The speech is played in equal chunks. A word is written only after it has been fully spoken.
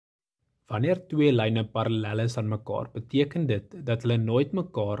Wanneer twee lyne parallel is aan mekaar, beteken dit dat hulle nooit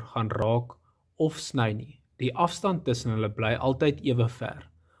mekaar gaan raak of sny nie. Die afstand tussen hulle bly altyd ewe ver.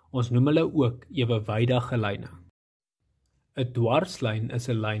 Ons noem hulle ook ewewydige lyne. 'n Dwarslyn is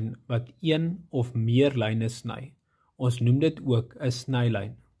 'n lyn wat een of meer lyne sny. Ons noem dit ook 'n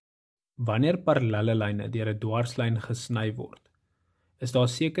snylyn. Wanneer parallelle lyne deur 'n dwarslyn gesny word, is daar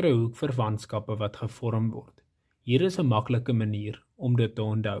sekere hoekverwantskappe wat gevorm word. Hier is 'n maklike manier om dit te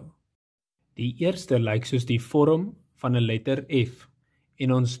onthou. Die eerste lyk soos die vorm van 'n letter F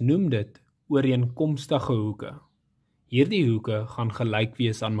en ons noem dit ooreenkomstige hoeke. Hierdie hoeke gaan gelyk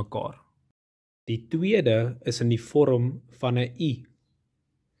wees aan mekaar. Die tweede is in die vorm van 'n I.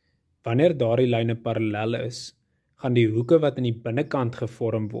 Wanneer daardie lyne parallel is, gaan die hoeke wat in die binnekant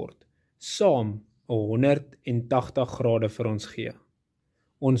gevorm word, saam 180 grade vir ons gee.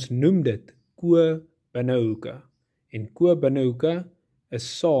 Ons noem dit ko-binnehoeke en ko-binnehoeke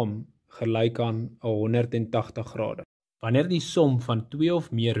is saam gelyk aan 180 grade. Wanneer die som van twee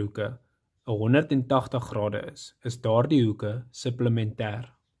of meer hoeke 180 grade is daardie hoeke supplementêr.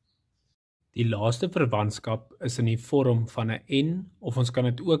 Die laaste verwantskap is in die vorm van 'n N of ons kan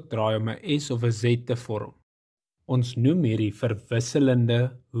dit ook draai om 'n S of 'n Z te vorm. Ons noem hierdie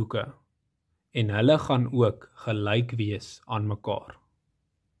verskillende hoeke en hulle gaan ook gelyk wees aan mekaar.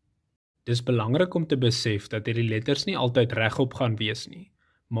 Dis belangrik om te besef dat hierdie letters nie altyd regop gaan wees nie,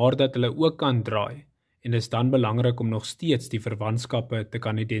 maar dat hulle ook kan draai en dis dan belangrik om nog steeds die verwantskappe te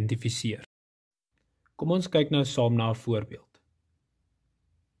kan identifiseer. Kom ons kyk nou saam na 'n voorbeeld.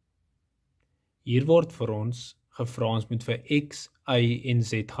 Hier word vir ons gevra ons moet vir X, Y en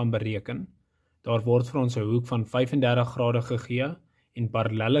Z gaan bereken. Daar word vir ons 'n hoek van 35 grade gegee en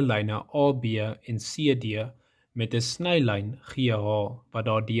parallelle lyne A, B en CD met 'n snylyn GH wat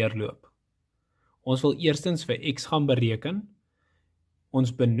daar deurloop. Ons wil eerstens vir X gaan bereken.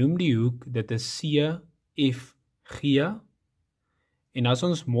 Ons benoem die hoek, dit is CFG. En as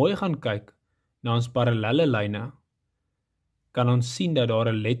ons mooi gaan kyk na ons parallelle lyne, kan ons sien dat daar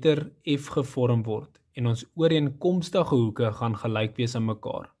 'n letter F gevorm word en ons ooreenkomstige hoeke gaan gelyk wees aan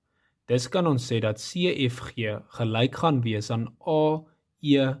mekaar. Dis kan ons sê dat CFG gelyk gaan wees aan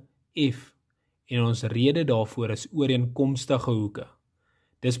AEF en ons rede daarvoor is ooreenkomstige hoeke.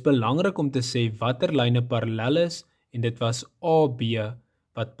 Dis belangrik om te sê watter lyne parallel is en dit was AB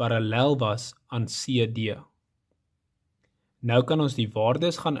wat parallel was aan CD. Nou kan ons die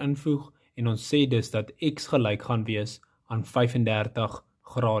waardes gaan invoeg en ons sê dus dat X gelyk gaan wees aan 35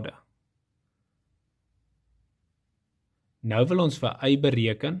 grade. Nou wil ons vir Y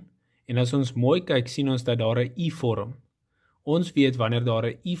bereken en as ons mooi kyk sien ons dat daar 'n I vorm. Ons weet wanneer daar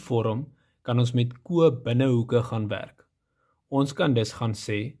 'n I vorm, kan ons met ko-binnehoeke gaan werk. Ons kan dus gaan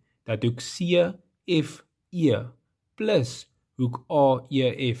sê dat hoek CFE plus hoek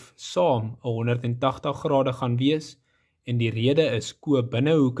AEF saam 180 grade gaan wees en die rede is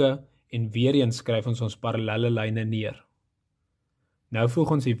ko-binnehoeke en weer eens skryf ons parallelle lyne neer. Nou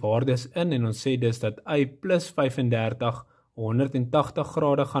voeg ons die waardes in en ons sê dus dat Y plus 35 180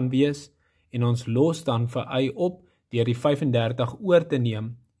 grade gaan wees en ons los dan vir Y op deur die 35 oor te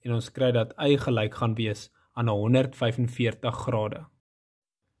neem en ons kry dat Y gelyk gaan wees aan 145 grade.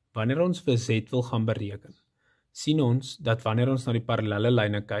 Wanneer ons vir Z wil gaan bereken, sien ons dat wanneer ons na die parallelle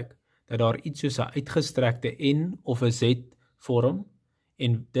lyne kyk, dat daar iets soos 'n uitgestrekte N of 'n Z vorm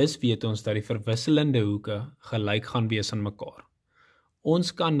en dus weet ons dat die verskillende hoeke gelyk gaan wees aan mekaar.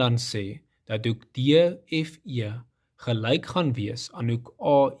 Ons kan dan sê dat hoek DFE gelyk gaan wees aan hoek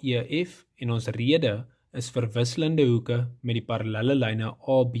AEF en ons rede is verskillende hoeke met die parallelle lyne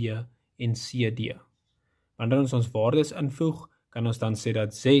AB en CD. Wanneer ons waardes invoeg, kan ons dan sê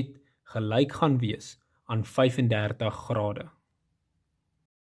dat Z gelyk gaan wees aan 35 grade.